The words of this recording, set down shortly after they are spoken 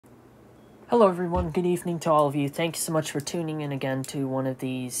Hello everyone, good evening to all of you. Thank you so much for tuning in again to one of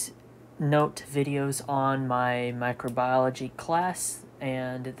these note videos on my microbiology class,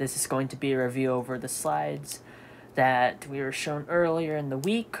 and this is going to be a review over the slides that we were shown earlier in the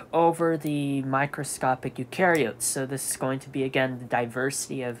week over the microscopic eukaryotes. So this is going to be again the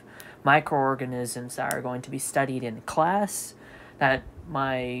diversity of microorganisms that are going to be studied in class that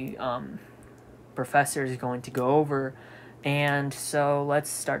my professor is going to go over. And so let's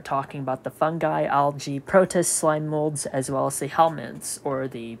start talking about the fungi, algae, protist, slime molds, as well as the helminths, or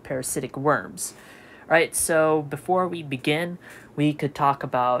the parasitic worms. Alright, so before we begin, we could talk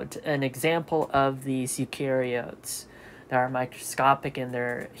about an example of these eukaryotes that are microscopic and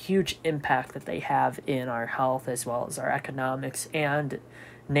their huge impact that they have in our health as well as our economics and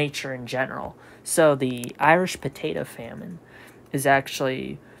nature in general. So the Irish potato famine is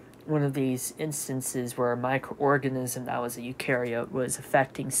actually one of these instances where a microorganism that was a eukaryote was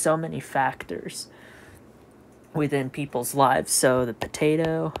affecting so many factors within people's lives. So the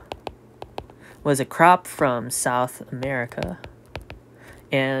potato was a crop from South America,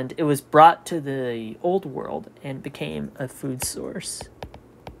 and it was brought to the Old World and became a food source,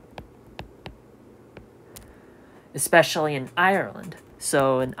 especially in Ireland.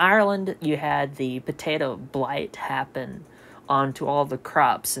 So in Ireland, you had the potato blight happen onto all the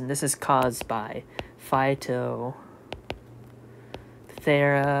crops, and this is caused by Phytophthora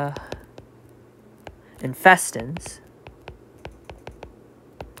infestans.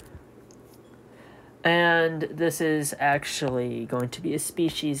 And this is actually going to be a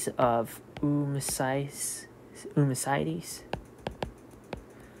species of Umicides,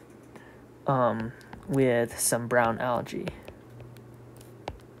 with some brown algae.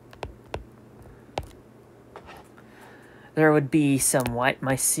 There would be some white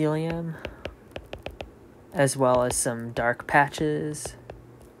mycelium, as well as some dark patches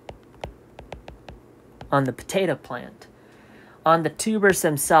on the potato plant. On the tubers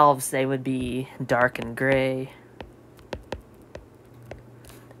themselves, they would be dark and gray,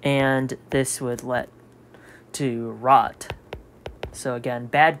 and this would lead to rot. So again,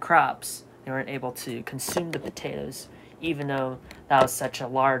 bad crops. They weren't able to consume the potatoes, even though that was such a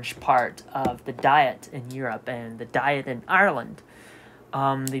large part of the diet in Europe and the diet in Ireland.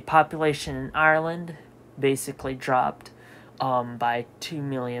 The population in Ireland basically dropped by 2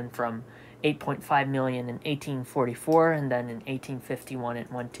 million from 8.5 million in 1844, and then in 1851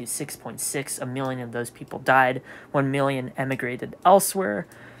 it went to 6.6. A million of those people died. 1 million emigrated elsewhere.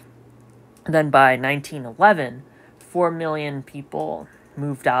 And then by 1911, 4 million people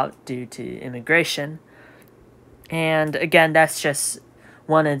moved out due to immigration. And again, that's just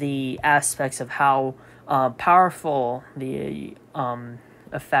one of the aspects of how powerful the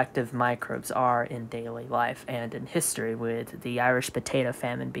effect of microbes are in daily life and in history, with the Irish potato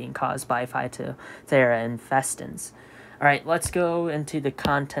famine being caused by Phytophthora infestans. Alright, let's go into the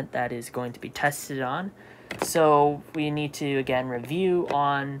content that is going to be tested on. So we need to again review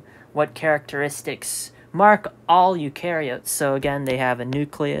on what characteristics mark all eukaryotes. So again, they have a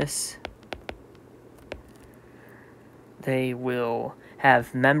nucleus. They will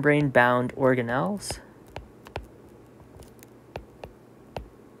have membrane-bound organelles.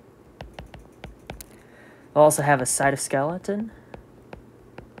 They'll also have a cytoskeleton.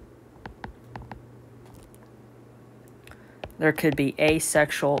 There could be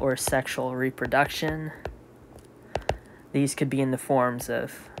asexual or sexual reproduction. These could be in the forms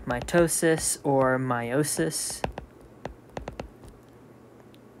of mitosis or meiosis.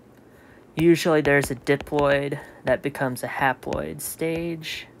 Usually there's a diploid that becomes a haploid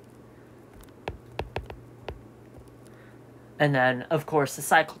stage. And then, of course, the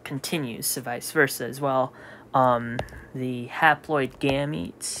cycle continues, so vice versa as well. The haploid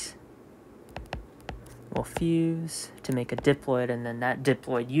gametes will fuse to make a diploid, and then that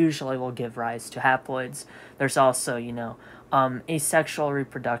diploid usually will give rise to haploids. There's also, asexual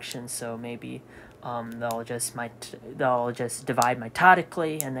reproduction, so maybe they'll just divide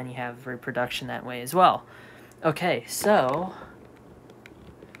mitotically, and then you have reproduction that way as well. Okay, so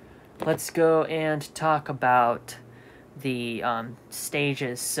let's go and talk about the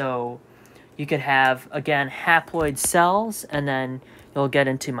stages. So you could have, again, haploid cells, and then you'll get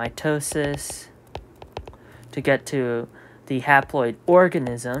into mitosis to get to the haploid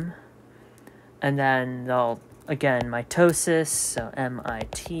organism, and then they'll, again, mitosis, so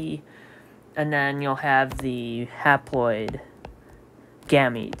MIT, and then you'll have the haploid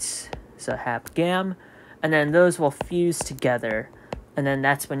gametes, so hapgam, and then those will fuse together, and then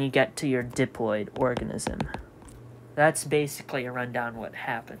that's when you get to your diploid organism. That's basically a rundown what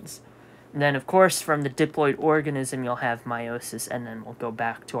happens. And then, of course, from the diploid organism, you'll have meiosis, and then we'll go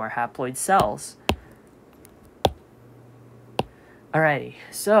back to our haploid cells. Alrighty,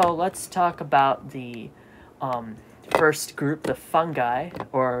 so let's talk about the first group, the fungi,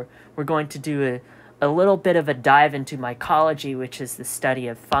 or we're going to do a little bit of a dive into mycology, which is the study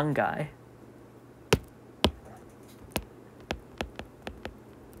of fungi.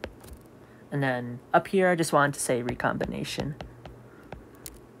 And then up here, I just wanted to say recombination,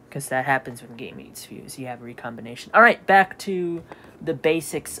 because that happens when gametes fuse. You have recombination. All right, back to the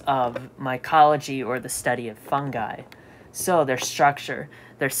basics of mycology, or the study of fungi. So their structure,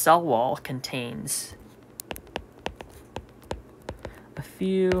 their cell wall contains a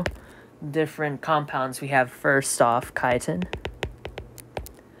few different compounds. We have first off chitin,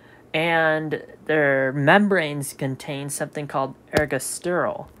 and their membranes contain something called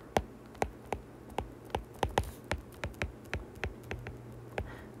ergosterol.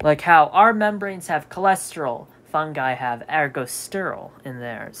 Like how our membranes have cholesterol, fungi have ergosterol in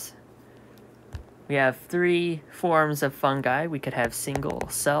theirs. We have 3 forms of fungi. We could have single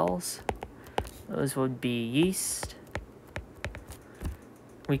cells. Those would be yeast.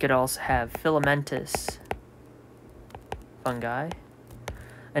 We could also have filamentous fungi.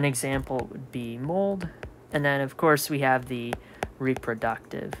 An example would be mold. And then, of course, we have the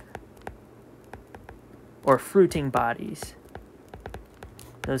reproductive or fruiting bodies.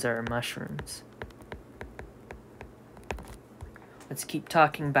 Those are mushrooms. Let's keep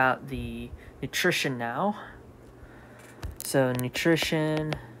talking about the nutrition now. So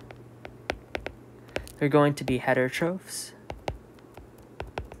nutrition, they're going to be heterotrophs.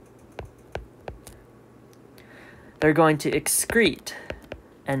 They're going to excrete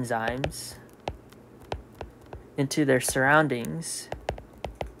enzymes into their surroundings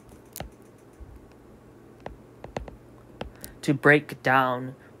to break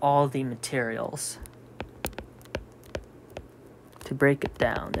down all the materials. To break it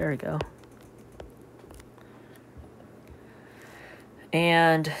down, there we go.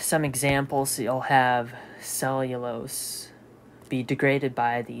 And some examples, you'll have cellulose be degraded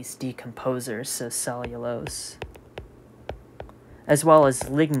by these decomposers, so cellulose, as well as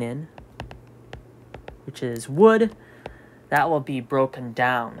lignin, which is wood, that will be broken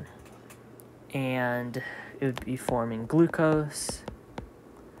down, and it would be forming glucose,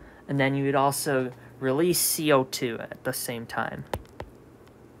 and then you would also release CO2 at the same time,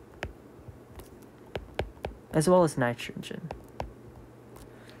 as well as nitrogen.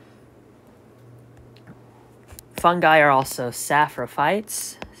 Fungi are also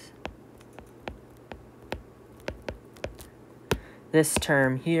saprophytes. This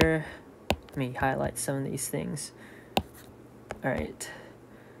term here, let me highlight some of these things. All right,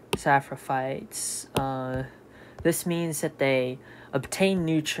 saprophytes. This means that they obtain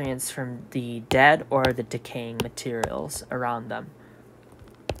nutrients from the dead or the decaying materials around them.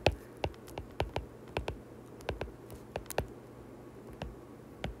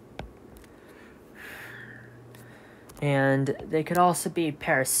 And they could also be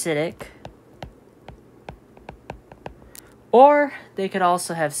parasitic, or they could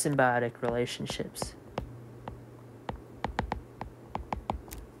also have symbiotic relationships.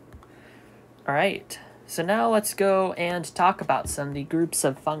 All right, so now let's go and talk about some of the groups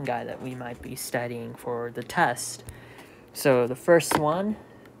of fungi that we might be studying for the test. So the first one,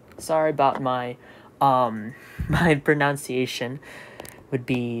 sorry about my my pronunciation, would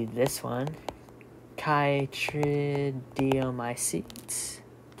be this one. Chytridiomycetes.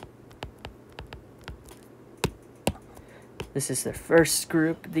 This is the first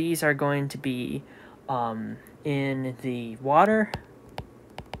group. These are going to be in the water,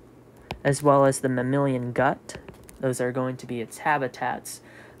 as well as the mammalian gut. Those are going to be its habitats.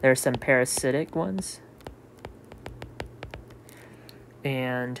 There are some parasitic ones,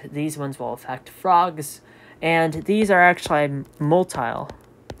 and these ones will affect frogs, and these are actually motile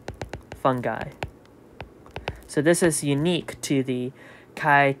fungi. So this is unique to the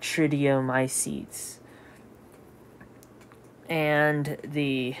chytridiomycetes. And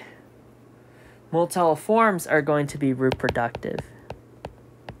the motile forms are going to be reproductive.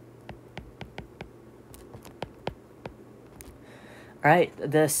 Alright,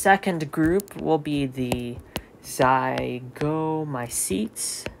 the second group will be the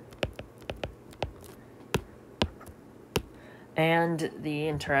zygomycetes. And the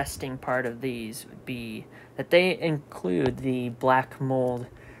interesting part of these would be that they include the black mold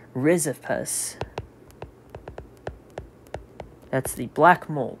Rhizopus. That's the black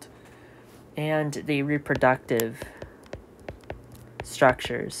mold. And the reproductive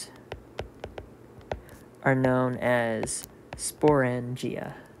structures are known as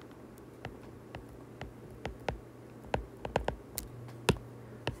sporangia.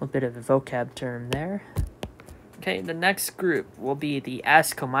 A bit of a vocab term there. Okay, the next group will be the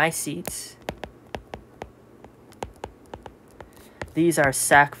ascomycetes. These are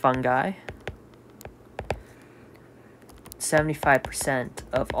sac fungi. 75%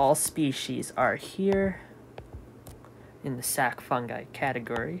 of all species are here in the sac fungi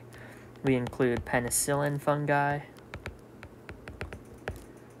category. We include penicillin fungi,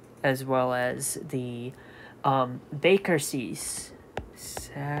 as well as the Bakerses,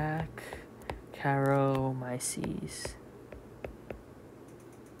 Saccharomyces.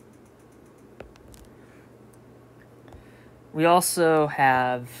 We also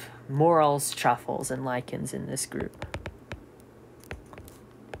have morels, truffles, and lichens in this group.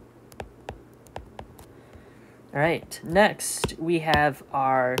 Alright, next we have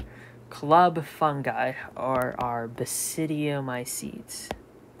our club fungi, or our basidiomycetes.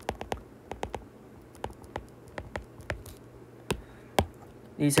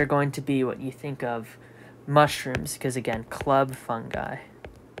 These are going to be what you think of mushrooms, because again, club fungi.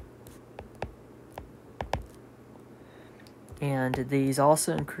 And these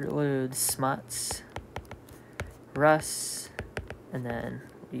also include smuts, rusts, and then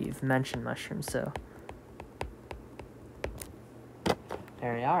we've mentioned mushrooms, so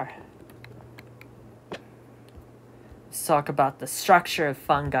there we are. Let's talk about the structure of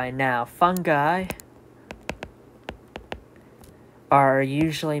fungi now. Fungi are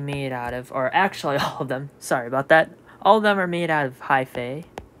usually made out of, or actually all of them, sorry about that, all of them are made out of hyphae.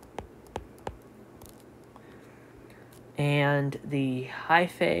 And the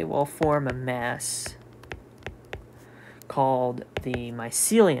hyphae will form a mass called the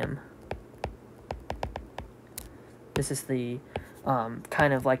mycelium. This is the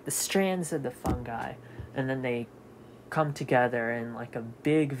kind of like the strands of the fungi, and then they come together in like a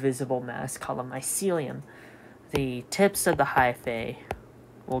big visible mass called a mycelium. The tips of the hyphae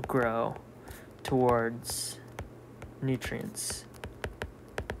will grow towards nutrients.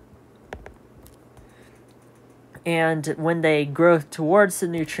 And when they grow towards the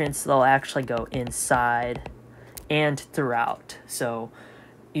nutrients, they'll actually go inside and throughout. So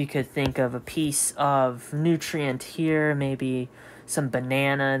you could think of a piece of nutrient here, maybe some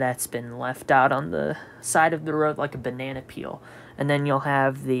banana that's been left out on the side of the road like a banana peel. And then you'll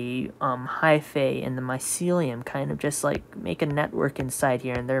have the hyphae and the mycelium kind of just like make a network inside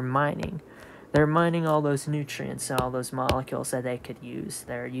here, and they're mining. They're mining all those nutrients and all those molecules that they could use.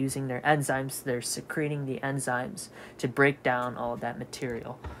 They're using their enzymes. They're secreting the enzymes to break down all of that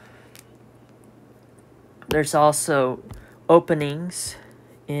material. There's also openings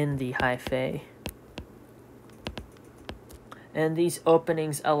in the hyphae. And these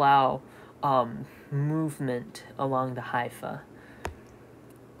openings allow movement along the hypha.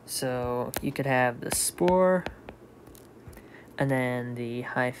 So you could have the spore and then the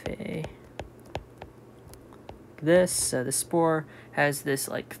hyphae. So the spore has this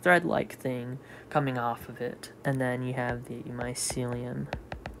like thread-like thing coming off of it, and then you have the mycelium,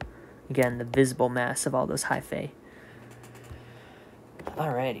 again the visible mass of all those hyphae.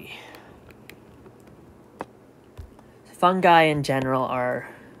 Alrighty. Fungi in general are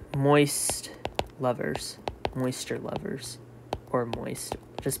moisture lovers, or moist.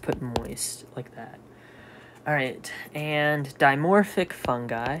 Just put moist like that. Alright, and dimorphic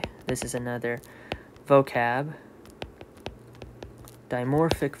fungi. This is another vocab.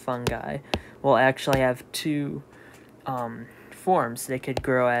 Dimorphic fungi will actually have two forms. They could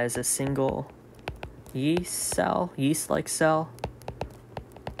grow as a single yeast-like cell,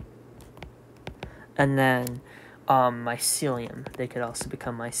 and then mycelium. They could also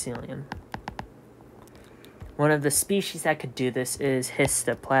become mycelium. One of the species that could do this is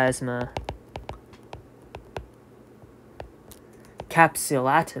Histoplasma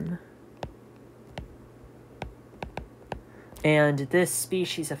capsulatum. And this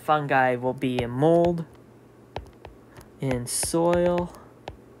species of fungi will be a mold in soil.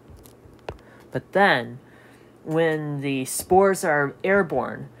 But then, when the spores are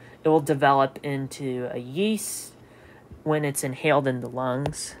airborne, it will develop into a yeast when it's inhaled in the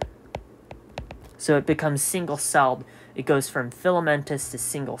lungs. So it becomes single-celled. It goes from filamentous to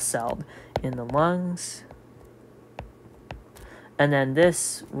single-celled in the lungs. And then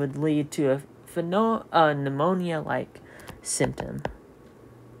this would lead to a pneumonia-like symptom.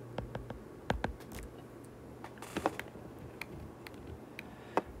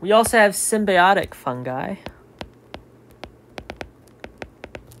 We also have symbiotic fungi.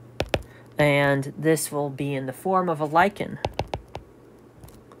 And this will be in the form of a lichen.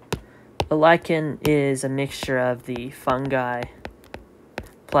 A lichen is a mixture of the fungi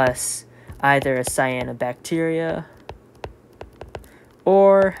plus either a cyanobacteria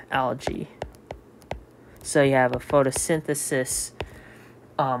or algae. So you have a photosynthesis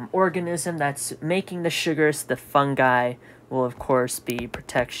organism that's making the sugars. The fungi will, of course, be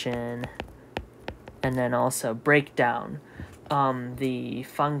protection and then also breakdown. The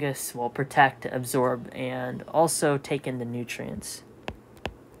fungus will protect, absorb, and also take in the nutrients,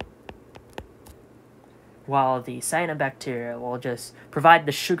 while the cyanobacteria will just provide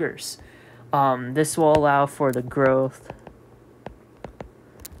the sugars. This will allow for the growth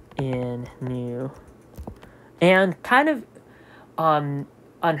in new and kind of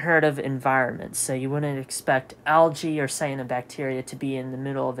unheard of environments. So you wouldn't expect algae or cyanobacteria to be in the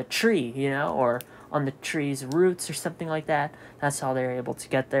middle of a tree, you know, or on the tree's roots or something like that. That's how they're able to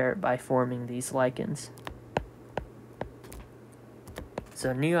get there, by forming these lichens.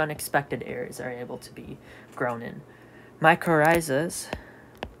 So new unexpected areas are able to be grown in. Mycorrhizas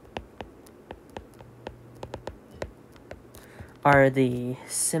are the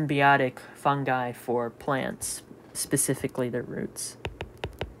symbiotic fungi for plants, specifically their roots.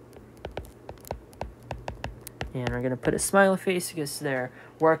 And we're going to put a smiley face because they're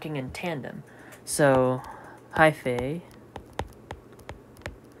working in tandem. So hyphae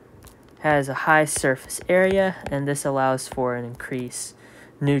has a high surface area, and this allows for an increased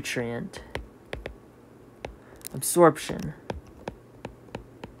nutrient absorption.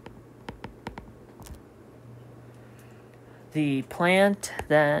 The plant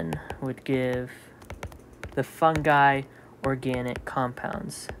then would give the fungi organic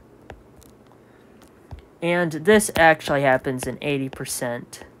compounds. And this actually happens in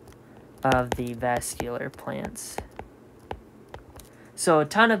 80% of the vascular plants. So a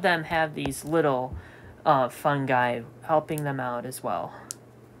ton of them have these little fungi helping them out as well.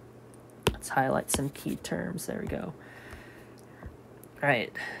 Let's highlight some key terms. There we go. All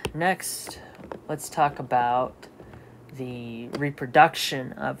right, next, let's talk about the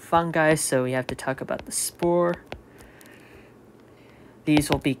reproduction of fungi. So we have to talk about the spore. These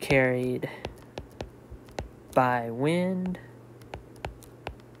will be carried by wind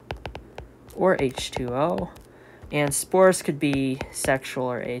or H2O, and spores could be sexual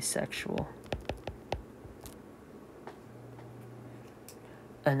or asexual.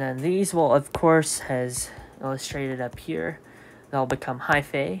 And then these will, of course, as illustrated up here, they'll become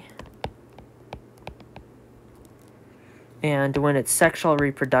hyphae. And when it's sexual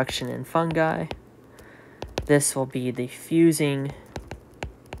reproduction in fungi, this will be the fusing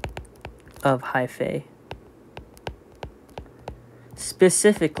of hyphae.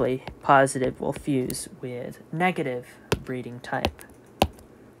 Specifically, positive will fuse with negative breeding type.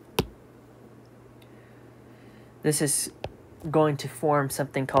 This is going to form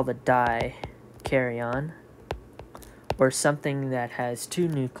something called a dikaryon, or something that has two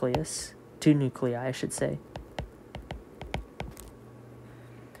nuclei, I should say.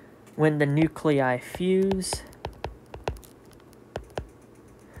 When the nuclei fuse,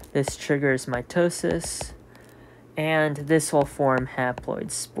 this triggers mitosis, and this will form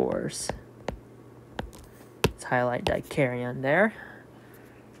haploid spores. Let's highlight dikaryon there.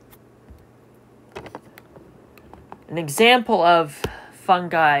 An example of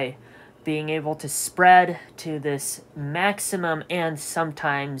fungi being able to spread to this maximum and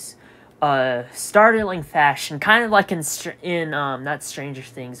sometimes startling fashion, kind of like in not Stranger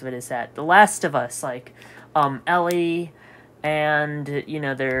Things, but is that The Last of Us, like Ellie, and you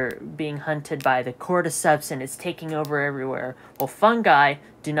know, they're being hunted by the cordyceps and it's taking over everywhere. Well, fungi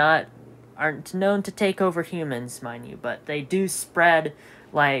aren't known to take over humans, mind you, but they do spread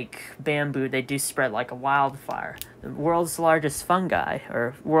like bamboo. They do spread like a wildfire. The world's largest fungi,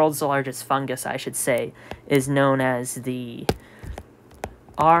 or world's largest fungus, I should say, is known as the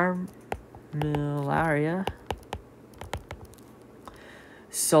Armillaria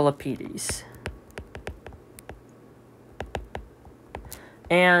solipedes.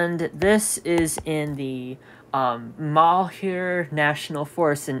 And this is in the Malheur National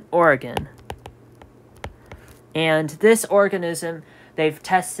Forest in Oregon. And this organism, they've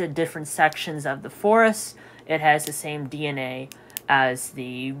tested different sections of the forest. It has the same DNA as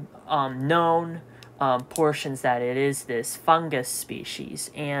the known portions that it is this fungus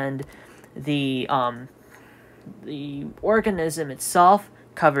species. And the organism itself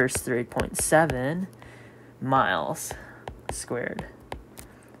covers 3.7 miles squared.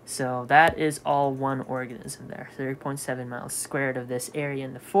 So that is all one organism there. 3.7 miles squared of this area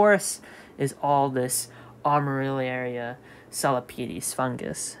in the forest is all this Armillaria solipedes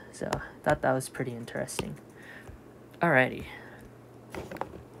fungus. So I thought that was pretty interesting. Alrighty.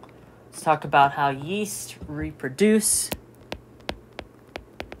 Let's talk about how yeast reproduce.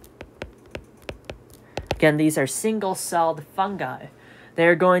 Again, these are single-celled fungi.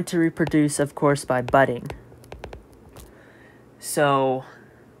 they're going to reproduce, of course, by budding. So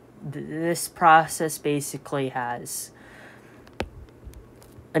this process basically has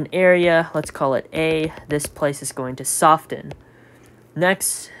an area, let's call it A. This place is going to soften.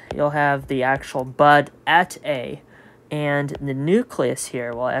 Next, you'll have the actual bud at A, and the nucleus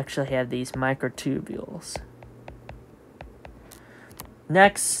here will actually have these microtubules.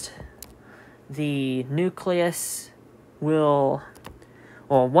 Next, the nucleus will,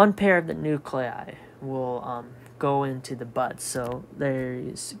 well, one pair of the nuclei will go into the bud. So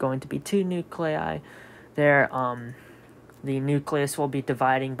there's going to be two nuclei there. The nucleus will be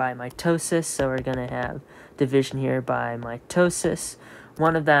dividing by mitosis, so we're going to have division here by mitosis.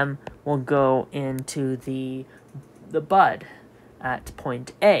 One of them will go into the bud at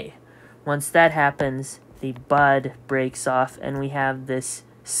point A. Once that happens, the bud breaks off, and we have this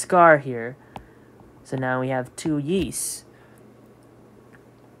scar here. So now we have two yeasts.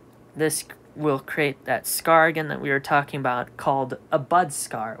 This will create that scar again that we were talking about, called a bud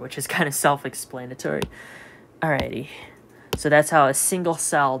scar, which is kind of self-explanatory. Alrighty. So that's how a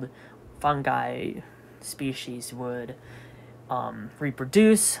single-celled fungi species would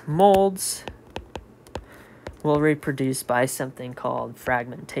reproduce. Molds will reproduce by something called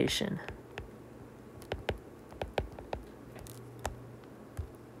fragmentation.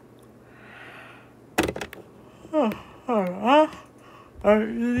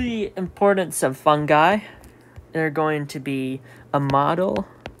 The importance of fungi, they're going to be a model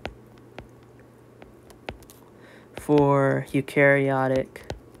for eukaryotic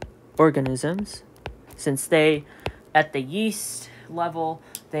organisms. Since they, at the yeast level,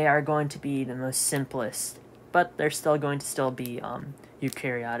 they are going to be the most simplest, but they're still going to be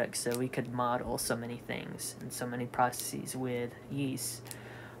eukaryotic, so we could model so many things and so many processes with yeast.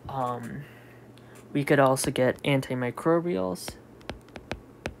 We could also get antimicrobials,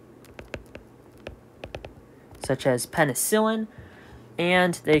 such as penicillin,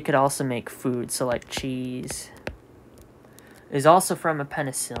 and they could also make food, so like cheese is also from a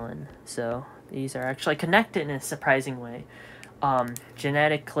penicillin. So these are actually connected in a surprising way.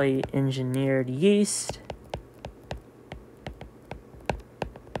 Genetically engineered yeast.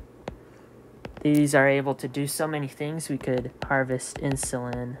 These are able to do so many things. We could harvest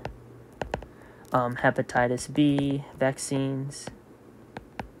insulin, hepatitis B, vaccines.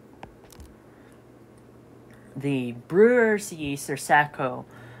 The brewer's yeast, or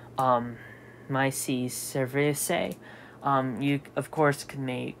Saccharomyces cerevisiae, you, of course, can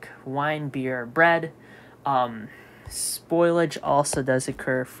make wine, beer, or bread. Spoilage also does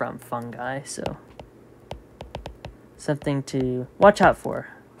occur from fungi, so something to watch out for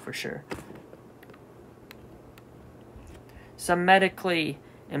sure. Some medically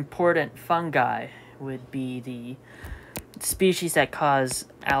important fungi would be the species that cause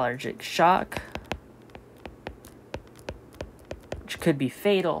allergic shock, which could be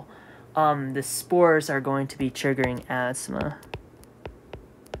fatal. The spores are going to be triggering asthma.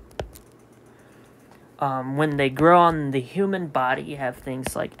 When they grow on the human body, you have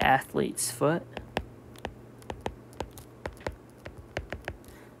things like athlete's foot.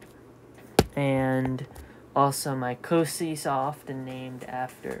 And also mycoses, often named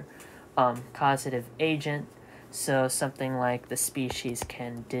after causative agent. So something like the species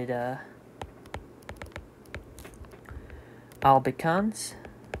Candida albicans.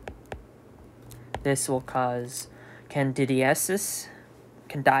 This will cause candidiasis.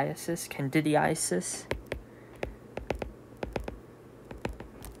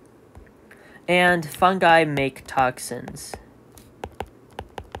 And fungi make toxins.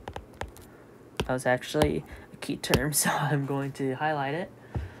 That was actually a key term, so I'm going to highlight it.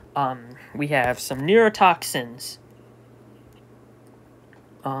 We have some neurotoxins.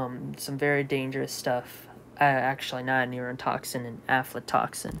 Some very dangerous stuff. Actually, not a neurotoxin, an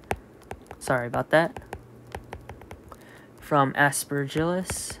aflatoxin. Sorry about that. From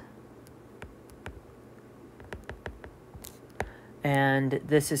Aspergillus. And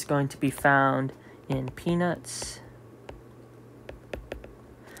this is going to be found in peanuts.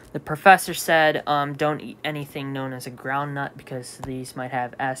 The professor said, don't eat anything known as a groundnut because these might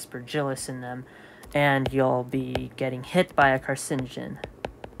have Aspergillus in them, and you'll be getting hit by a carcinogen.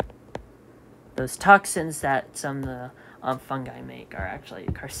 Those toxins that some of the fungi make are actually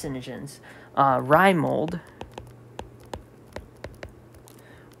carcinogens. Rye mold,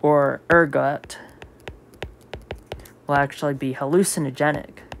 or ergot, will actually be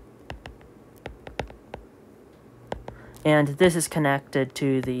hallucinogenic. And this is connected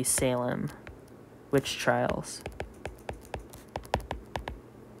to the Salem witch trials.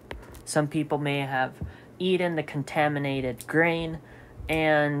 Some people may have eaten the contaminated grain,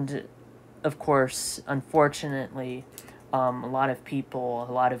 And of course, unfortunately, a lot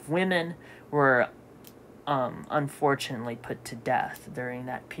of women were unfortunately put to death during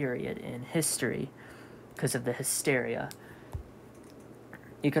that period in history because of the hysteria.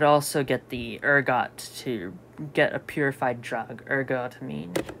 You could also get the ergot to get a purified drug.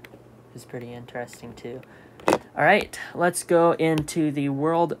 Ergotamine is pretty interesting too. Alright, let's go into the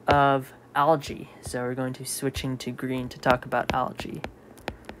world of algae. So we're going to be switching to green to talk about algae.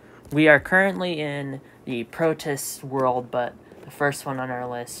 We are currently in the protist world, but the first one on our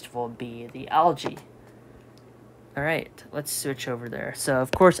list will be the algae. Alright, let's switch over there. So,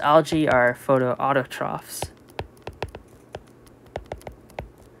 of course, algae are photoautotrophs.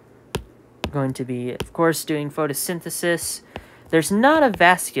 We're going to be, of course, doing photosynthesis. There's not a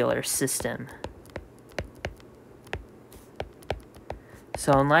vascular system.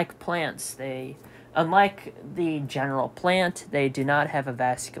 So, unlike plants, unlike the general plant, they do not have a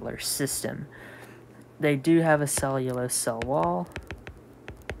vascular system. They do have a cellulose cell wall.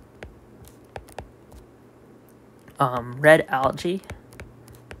 Red algae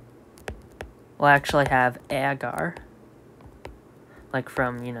will actually have agar. Like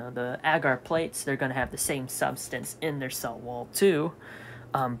from, the agar plates, they're going to have the same substance in their cell wall too.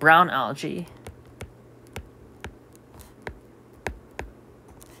 Brown algae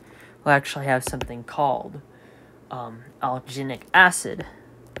will actually have something called alginic acid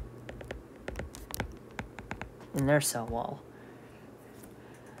in their cell wall.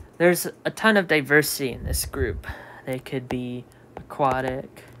 There's a ton of diversity in this group. They could be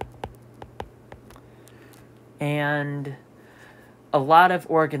aquatic, and a lot of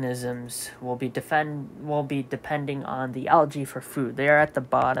organisms will be depending on the algae for food. They are at the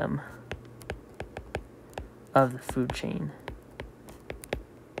bottom of the food chain.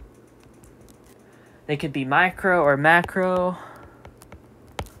 They could be micro or macro.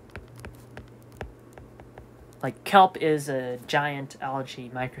 Like kelp is a giant algae.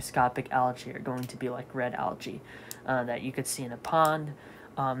 Microscopic algae are going to be like red algae that you could see in a pond.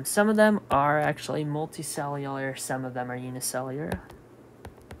 Some of them are actually multicellular, some of them are unicellular.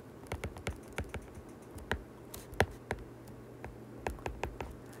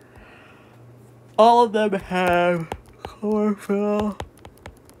 All of them have chlorophyll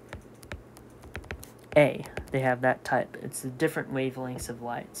A. They have that type. It's the different wavelengths of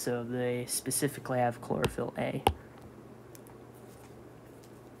light, so they specifically have chlorophyll A.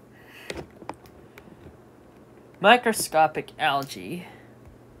 Microscopic algae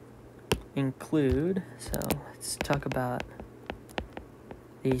include, so let's talk about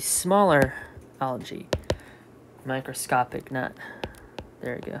the smaller algae. Microscopic, not,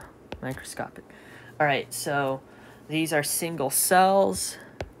 there we go, microscopic. Alright, so these are single cells.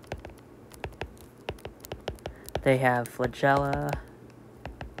 They have flagella.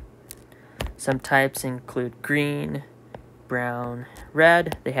 Some types include green, brown,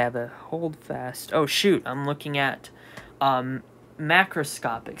 red. They have a holdfast. Oh shoot, I'm looking at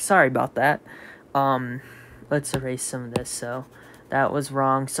macroscopic. Sorry about that. Let's erase some of this. So that was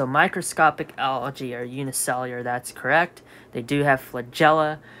wrong. So microscopic algae are unicellular. That's correct. They do have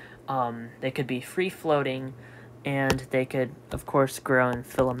flagella. They could be free-floating, and they could, of course, grow in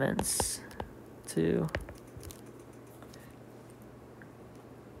filaments too.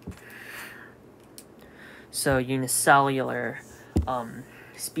 So unicellular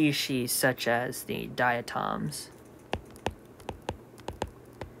species such as the diatoms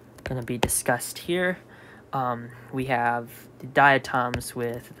going to be discussed here. We have the diatoms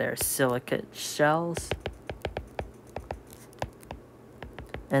with their silicate shells,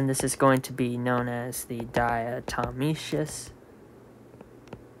 and this is going to be known as the diatomaceous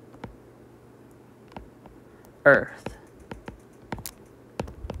earth.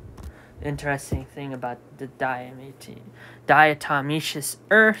 Interesting thing about the diatomaceous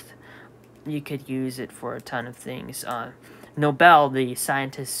earth, you could use it for a ton of things. Nobel, the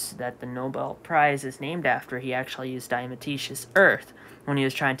scientist that the Nobel Prize is named after, he actually used diatomaceous earth when he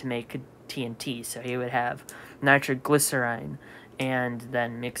was trying to make TNT. So he would have nitroglycerine and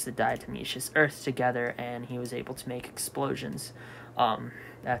then mix the diatomaceous earth together, and he was able to make explosions.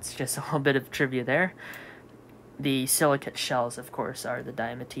 That's just a little bit of trivia there. The silicate shells, of course, are the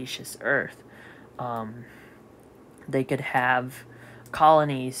diatomaceous earth. They could have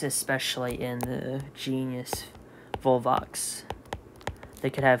colonies, especially in the genus Volvox. They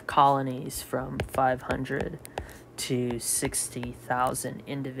could have colonies from 500 to 60,000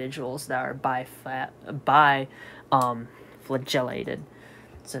 individuals that are flagellated.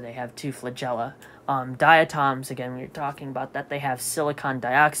 So they have two flagella. Diatoms, again, we were talking about that. They have silicon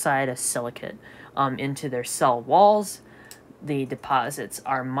dioxide, a silicate, into their cell walls. the deposits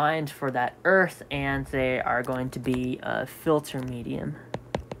are mined for that earth, and they are going to be a filter medium,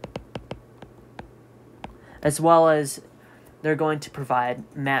 as well as they're going to provide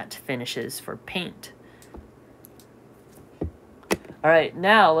matte finishes for paint. All right,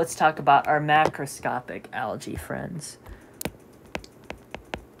 now let's talk about our macroscopic algae friends.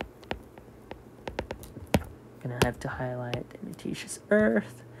 Gonna have to highlight adventitious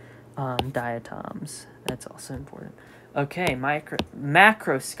earth, diatoms. That's also important. Okay,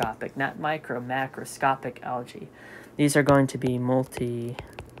 macroscopic, not micro, macroscopic algae. These are going to be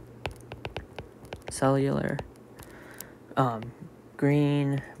multicellular,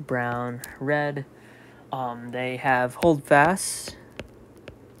 green, brown, red. They have holdfast.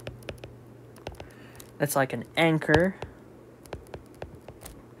 That's like an anchor.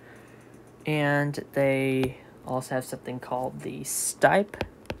 And they also have something called the stipe,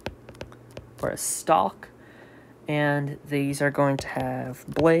 or a stalk. And these are going to have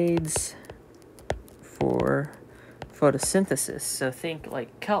blades for photosynthesis. So think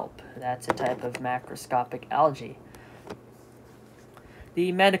like kelp. That's a type of macroscopic algae.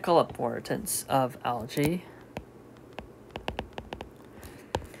 The medical importance of algae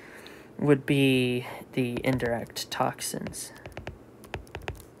would be the indirect toxins.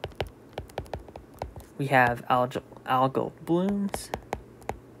 We have algal blooms.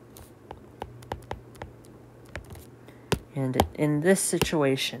 And in this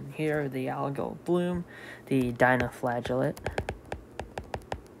situation, here the algal bloom, the dinoflagellate,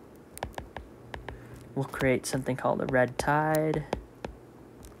 will create something called a red tide.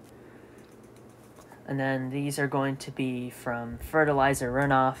 And then these are going to be from fertilizer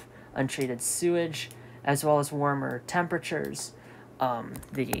runoff, untreated sewage, as well as warmer temperatures.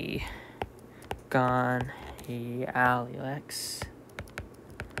 The Eukaryotic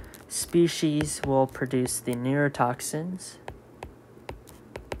species will produce the neurotoxins,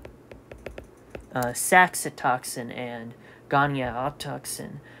 saxitoxin and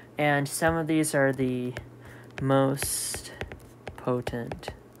goniotoxin, and some of these are the most potent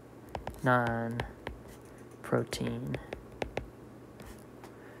non-protein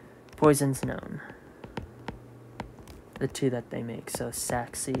poisons known. The two that they make, so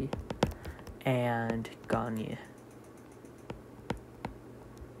saxi and goniotoxin.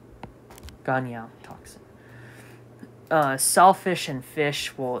 Shellfish and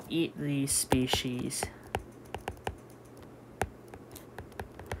fish will eat these species.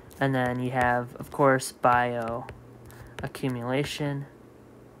 And then you have, of course, bioaccumulation.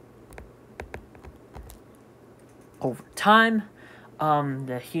 Over time,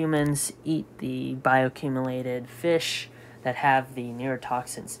 the humans eat the bioaccumulated fish that have the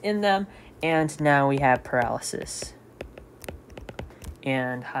neurotoxins in them, and now we have paralysis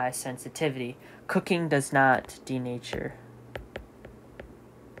and high sensitivity. Cooking does not denature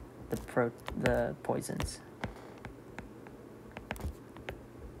the poisons.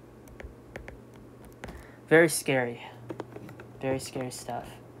 Very scary. Very scary stuff.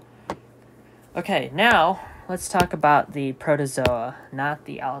 Okay, now let's talk about the protozoa, not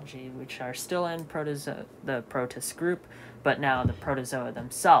the algae, which are still in the protist group, but now the protozoa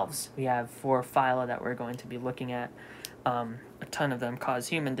themselves. We have 4 phyla that we're going to be looking at. A ton of them cause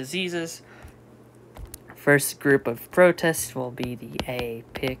human diseases. First group of protists will be the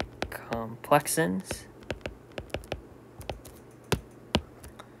apicomplexans.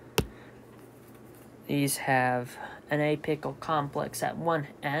 These have an apical complex at one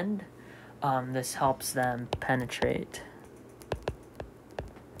end. This helps them penetrate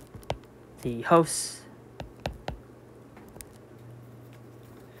the hosts.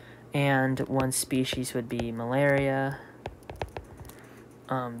 And one species would be malaria.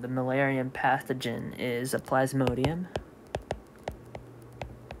 The malarian pathogen is a plasmodium.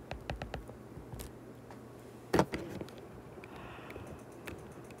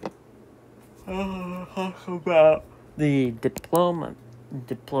 Talk about the diplomonads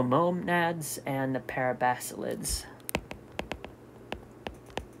and the parabacillids.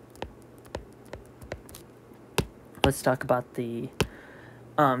 Let's talk about the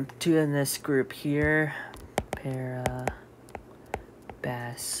two in this group here,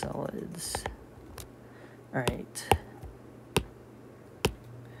 parabacillids. Alright.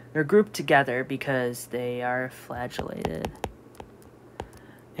 They're grouped together because they are flagellated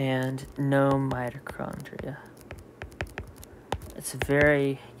and no mitochondria. It's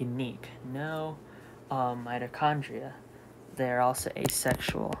very unique. No mitochondria. They're also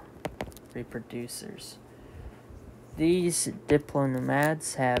asexual reproducers. These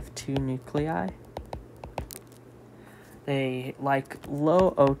diplomonads have 2 nuclei. They like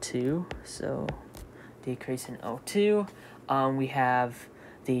low O2, so decrease in O2. we have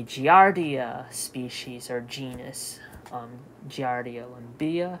the Giardia species or genus, Giardia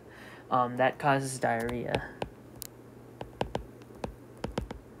limbia, that causes diarrhea.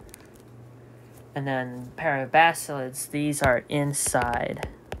 And then parabacillids, these are inside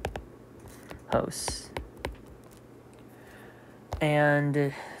hosts.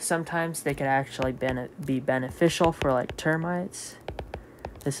 And sometimes they could actually be beneficial for like termites.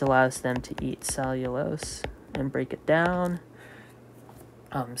 This allows them to eat cellulose and break it down.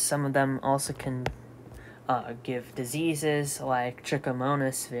 Some of them also can give diseases like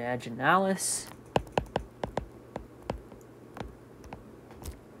Trichomonas vaginalis.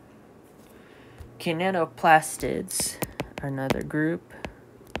 Kinetoplastids are another group.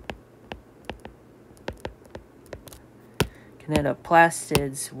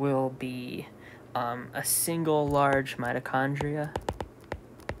 Kinetoplastids will be a single large mitochondria.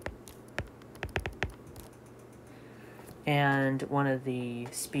 And one of the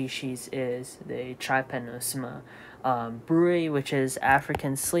species is the Trypanosoma brui, which is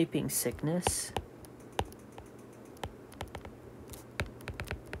African sleeping sickness.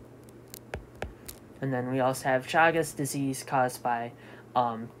 And then we also have Chagas disease caused by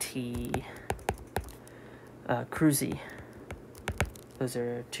T. cruzi. Those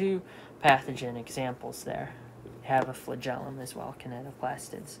are two pathogen examples there. We have a flagellum as well,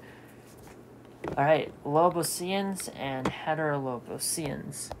 kinetoplastids. Alright, Loboceans and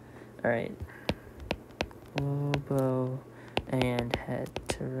Heteroloboceans. Alright. Lobo and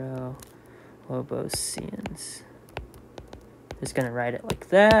Heteroloboceans. Just gonna write it like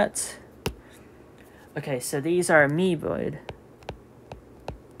that. Okay, so these are amoeboid.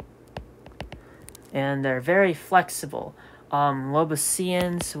 And they're very flexible.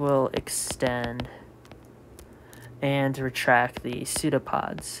 Loboceans will extend and retract the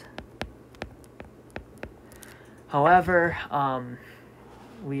pseudopods. However,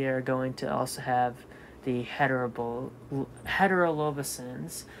 we are going to also have the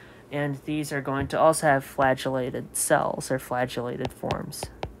heterolobosans, and these are going to also have flagellated cells or flagellated forms.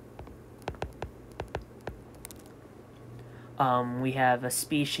 We have a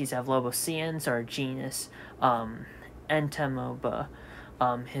species of Loboceans or a genus Entamoeba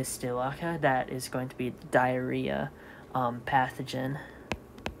histilaca that is going to be the diarrhea pathogen.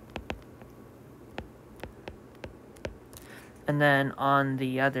 And then on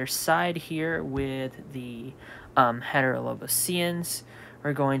the other side here with the Heteroloboceans,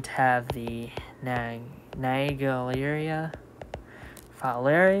 we're going to have the Naegleria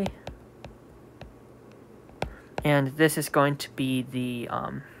fowleri. And this is going to be the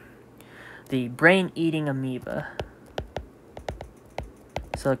brain-eating amoeba.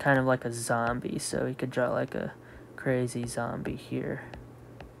 So kind of like a zombie. So we could draw like a crazy zombie here.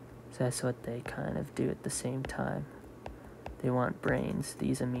 So that's what they kind of do at the same time. They want brains,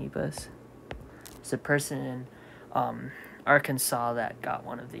 these amoebas. There's a person in Arkansas that got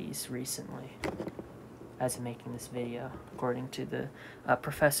one of these recently as I'm making this video, according to the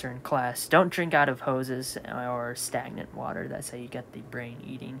professor in class. Don't drink out of hoses or stagnant water. That's how you get the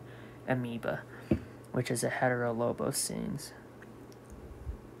brain-eating amoeba, which is a Heteroloboceans.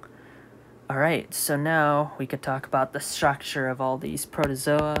 Alright, so now we could talk about the structure of all these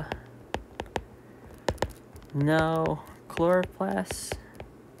protozoa. No chloroplasts,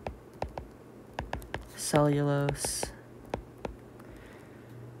 cellulose,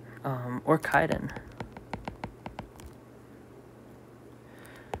 or chitin.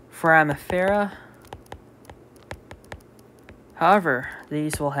 Foramifera, however,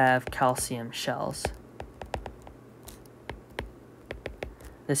 these will have calcium shells.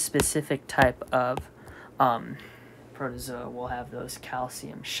 This specific type of protozoa will have those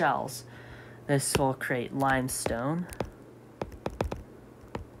calcium shells. This will create limestone.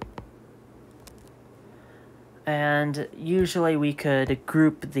 And usually we could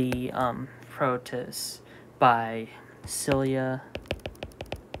group the protists by cilia,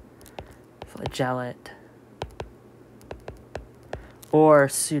 flagellate, or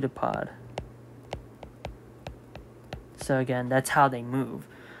pseudopod. So again, that's how they move.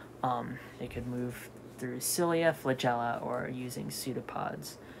 They could move through cilia, flagella, or using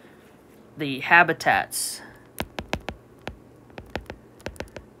pseudopods. The habitats.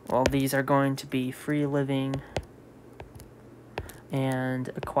 Well, these are going to be free-living and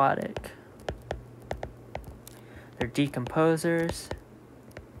aquatic. They're decomposers.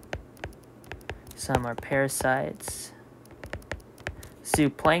 Some are parasites.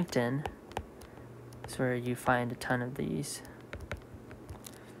 Zooplankton is where you find a ton of these.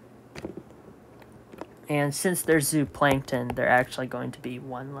 And since they're zooplankton, they're actually going to be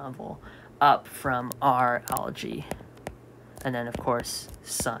one level up from our algae. And then, of course,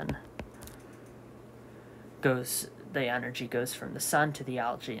 sun. The energy goes from the sun to the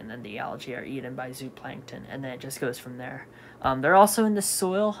algae, and then the algae are eaten by zooplankton, and then it just goes from there. They're also in the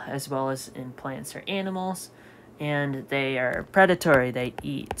soil, as well as in plants or animals, and they are predatory. They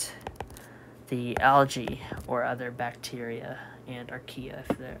eat the algae or other bacteria and archaea,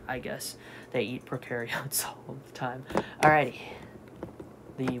 I guess. They eat prokaryotes all the time. Alrighty.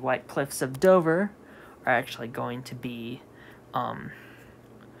 The White Cliffs of Dover are actually going to be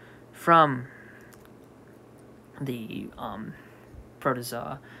from the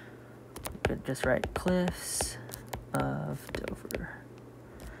protozoa. Could just write Cliffs of Dover.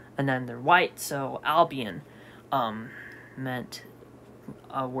 And then they're white, so Albion meant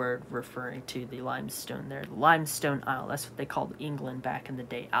a word referring to the limestone there. The limestone Isle, that's what they called England back in the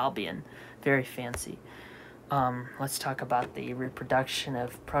day. Albion. Very fancy. Let's talk about the reproduction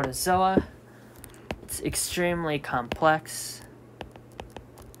of protozoa. It's extremely complex.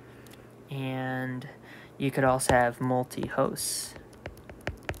 And you could also have multi-host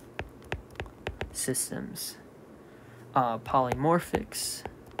systems. Polymorphics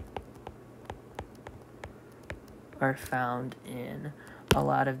are found in a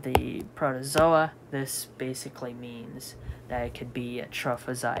lot of the protozoa. This basically means that it could be a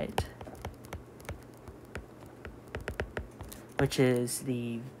trophozoite, which is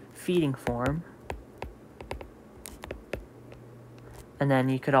the feeding form. And then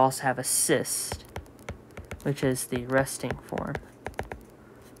you could also have a cyst, which is the resting form.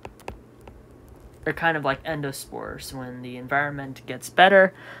 They're kind of like endospores. When the environment gets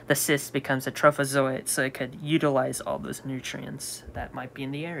better, the cyst becomes a trophozoite, so it could utilize all those nutrients that might be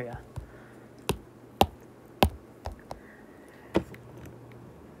in the area.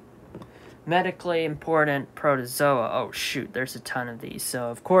 Medically important protozoa. Oh shoot, there's a ton of these. So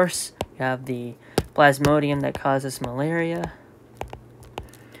of course, you have the Plasmodium that causes malaria.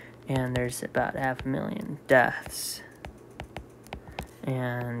 And there's about 500,000 deaths.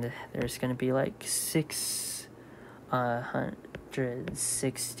 And there's going to be like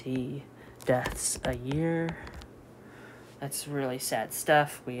 660 deaths a year. That's really sad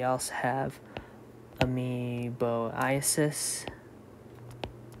stuff. We also have amoeboiasis.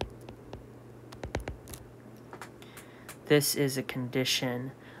 This is a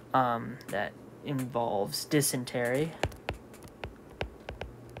condition that involves dysentery.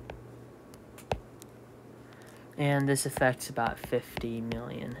 And this affects about 50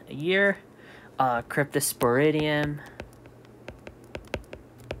 million a year. Cryptosporidium,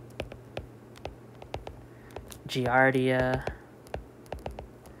 Giardia,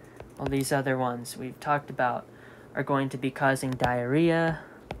 all these other ones we've talked about are going to be causing diarrhea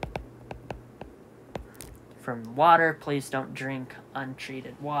from water. Please don't drink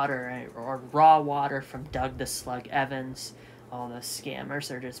untreated water or raw water from Doug the Slug Evans. All the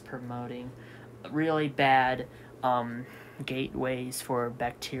scammers are just promoting really bad gateways for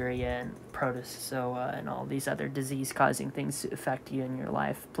bacteria and protozoa and all these other disease-causing things to affect you in your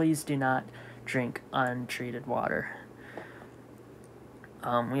life. Please do not drink untreated water.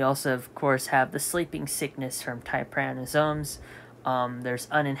 We also, of course, have the sleeping sickness from tyrannosomes. There's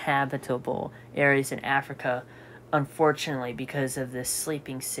uninhabitable areas in Africa, unfortunately, because of this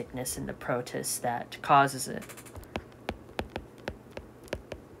sleeping sickness in the protists that causes it.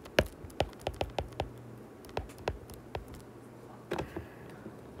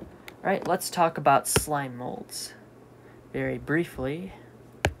 Alright, let's talk about slime molds very briefly.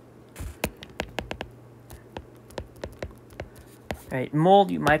 Alright, mold,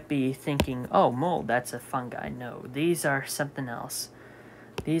 you might be thinking, oh, mold, that's a fungi. No, these are something else.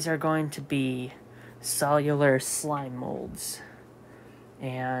 These are going to be cellular slime molds.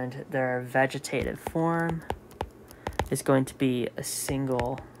 And their vegetative form is going to be a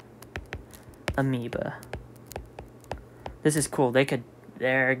single amoeba. This is cool. They could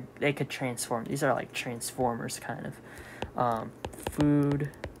transform. These are like transformers, kind of.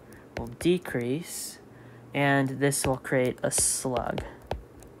 Food will decrease, and this will create a slug.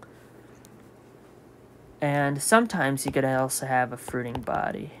 And sometimes you could also have a fruiting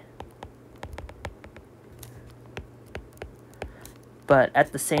body. But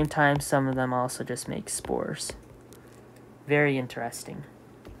at the same time, some of them also just make spores. Very interesting.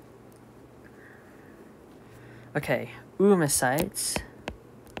 Okay, oomocytes.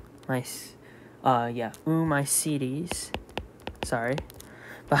 Oomycetes. Sorry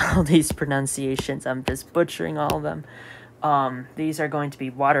about all these pronunciations. I'm just butchering all of them. These are going to be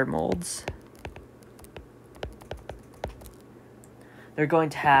water molds. They're going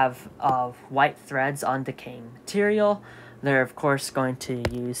to have white threads on decaying material. They're, of course, going to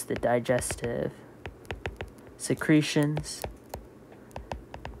use the digestive secretions.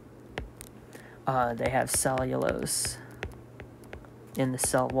 They have cellulose in the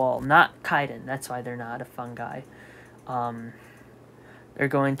cell wall, not chitin. That's why they're not a fungi. They're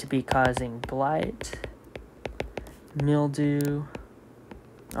going to be causing blight, mildew,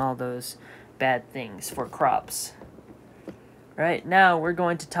 all those bad things for crops. Right now, we're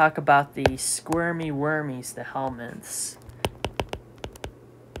going to talk about the squirmy wormies, the helminths.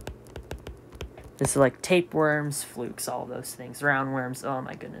 This is like tapeworms, flukes, all those things. Roundworms, oh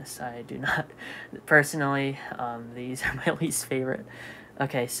my goodness, I do not, personally, these are my least favorite.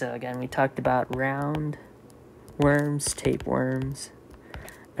 Okay, so again, we talked about round worms, tapeworms,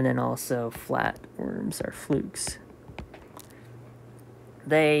 and then also flat worms or flukes.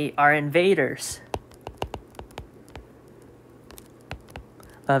 They are invaders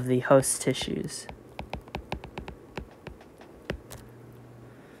of the host tissues.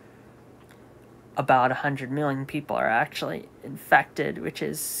 About 100 million people are actually infected, which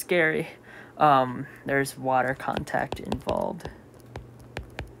is scary. There's water contact involved.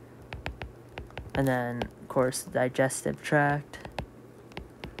 And then, of course, the digestive tract.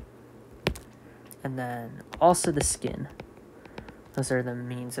 And then also the skin. Those are the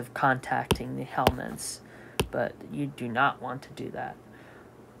means of contacting the helminths, but you do not want to do that.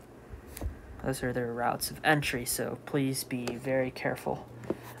 Those are their routes of entry, so please be very careful.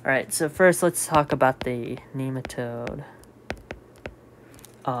 Alright, so first let's talk about the nematode.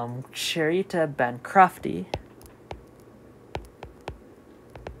 Sherita bancrofti.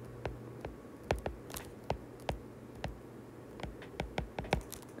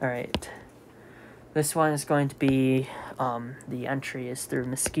 Alright, this one is going to be, the entry is through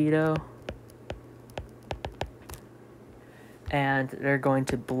mosquito. And they're going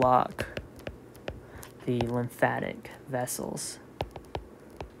to block the lymphatic vessels.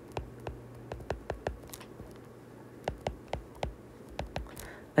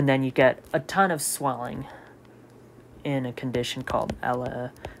 And then you get a ton of swelling in a condition called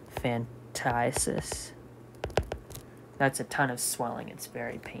elephantiasis. That's a ton of swelling. It's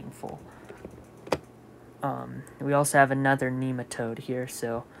very painful. We also have another nematode here,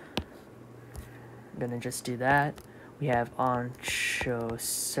 so I'm going to just do that. We have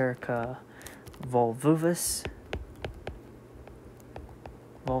Onchocerca volvulus.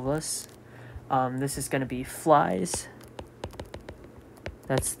 This is going to be flies.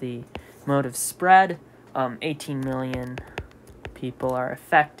 That's the mode of spread. 18 million people are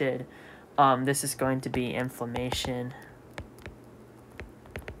affected. This is going to be inflammation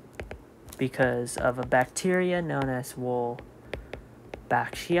because of a bacteria known as Wolbachia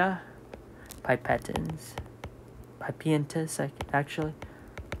pipientis, actually.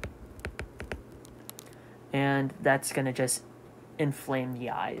 And that's going to just inflame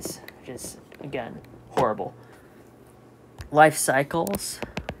the eyes. Just, again, horrible. Life cycles.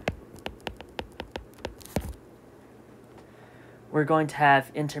 We're going to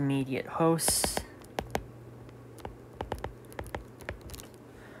have intermediate hosts.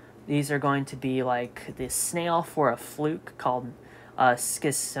 These are going to be like the snail for a fluke called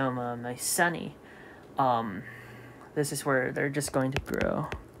Schistoma myceni. This is where they're just going to grow.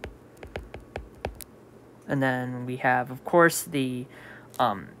 And then we have, of course, the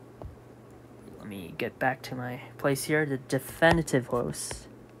let me get back to my place here, the definitive hosts.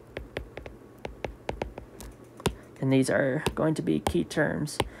 And these are going to be key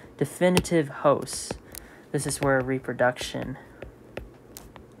terms. Definitive hosts. This is where reproduction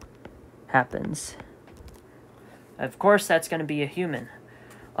happens. Of course, that's going to be a human.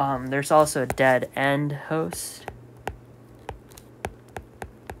 There's also a dead end host,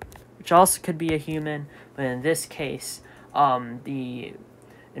 which also could be a human, but in this case, the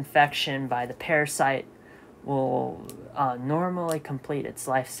infection by the parasite will normally complete its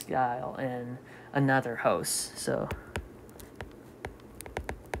lifestyle in another host. So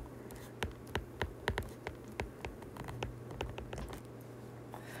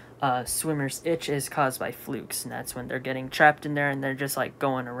swimmer's itch is caused by flukes, and that's when they're getting trapped in there and they're just like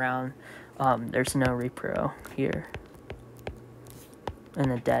going around. There's no repro here.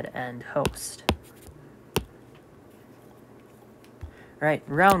 And a dead end host. Right,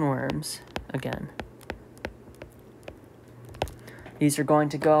 roundworms, again. These are going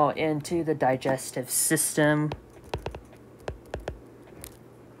to go into the digestive system.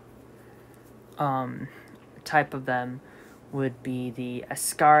 Type of them would be the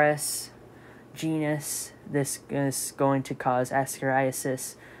Ascaris genus. This is going to cause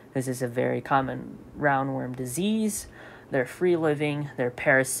ascariasis. This is a very common roundworm disease. They're free-living, they're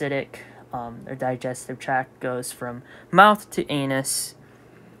parasitic. Their digestive tract goes from mouth to anus.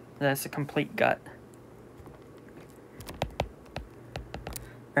 That's a complete gut.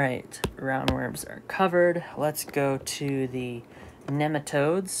 Alright, roundworms are covered. Let's go to the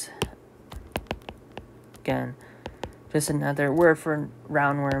nematodes. Again, just another word for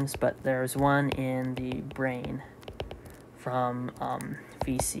roundworms, but there's one in the brain from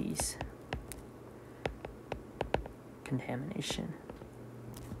feces contamination.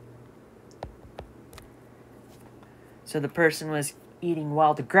 So the person was eating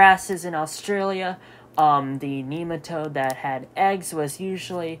wild grasses in Australia. The nematode that had eggs was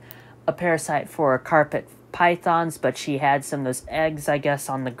usually a parasite for carpet pythons, but she had some of those eggs, I guess,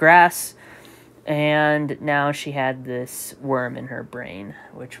 on the grass. And now she had this worm in her brain,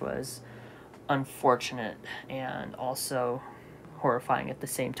 which was unfortunate and also horrifying at the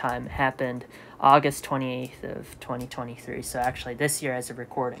same time. It happened August 28th of 2023, so actually this year as a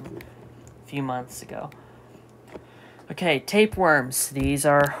recording, a few months ago. Okay, tapeworms. These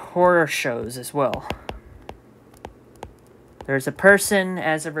are horror shows as well. There's a person,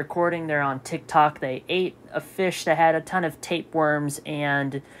 as of recording, they're on TikTok. They ate a fish that had a ton of tapeworms,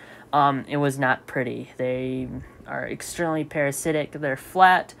 and it was not pretty. They are extremely parasitic. They're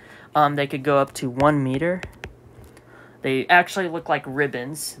flat. They could go up to 1 meter. They actually look like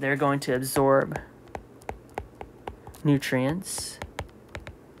ribbons. They're going to absorb nutrients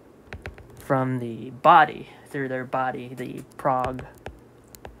from the body, through their body, the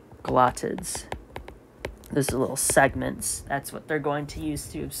proglottids. Those are little segments. That's what they're going to use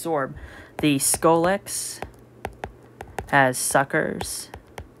to absorb. The scolex has suckers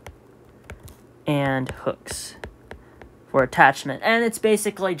and hooks for attachment. And it's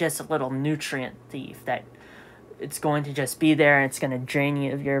basically just a little nutrient thief that it's going to just be there and it's going to drain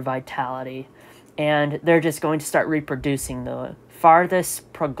you of your vitality. And they're just going to start reproducing. The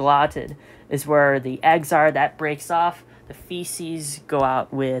farthest proglottid is where the eggs are. That breaks off. The feces go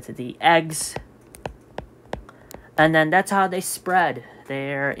out with the eggs. And then that's how they spread.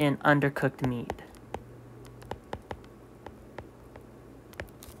 They're in undercooked meat.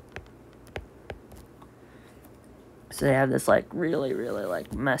 So they have this like really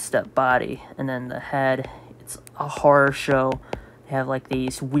like messed up body. And then the head, it's a horror show. They have like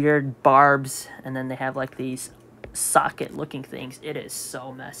these weird barbs. And then they have like these socket looking things. It is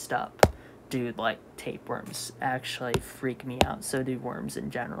so messed up. Dude, like tapeworms actually freak me out. So do worms in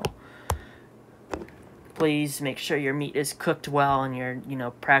general. Please make sure your meat is cooked well and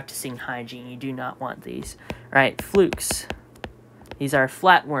you're, practicing hygiene. You do not want these. All right, flukes. These are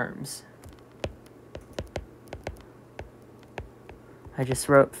flatworms. I just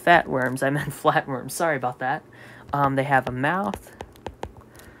wrote fat worms. I meant flatworms. Sorry about that. They have a mouth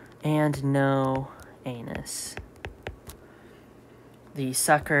and no anus. The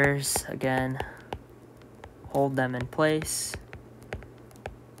suckers, again, hold them in place.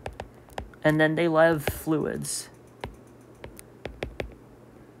 And then they love fluids.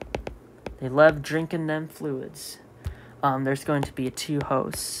 They love drinking them fluids. There's going to be 2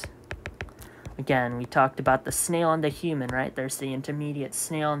 hosts. Again, we talked about the snail and the human, right? There's the intermediate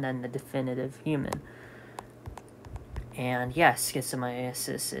snail and then the definitive human. And yes,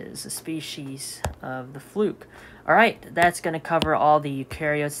 Schizomyiasis is a species of the fluke. Alright, that's going to cover all the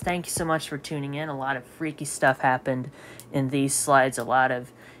eukaryotes. Thank you so much for tuning in. A lot of freaky stuff happened in these slides. A lot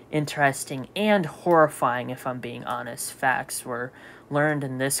of interesting and horrifying, if I'm being honest, facts were learned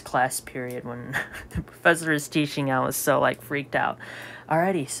in this class period when the professor is teaching. I was so freaked out.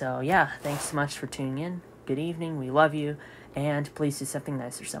 Alrighty, so yeah, thanks so much for tuning in. Good evening, we love you, and please do something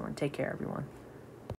nice for someone. Take care, everyone.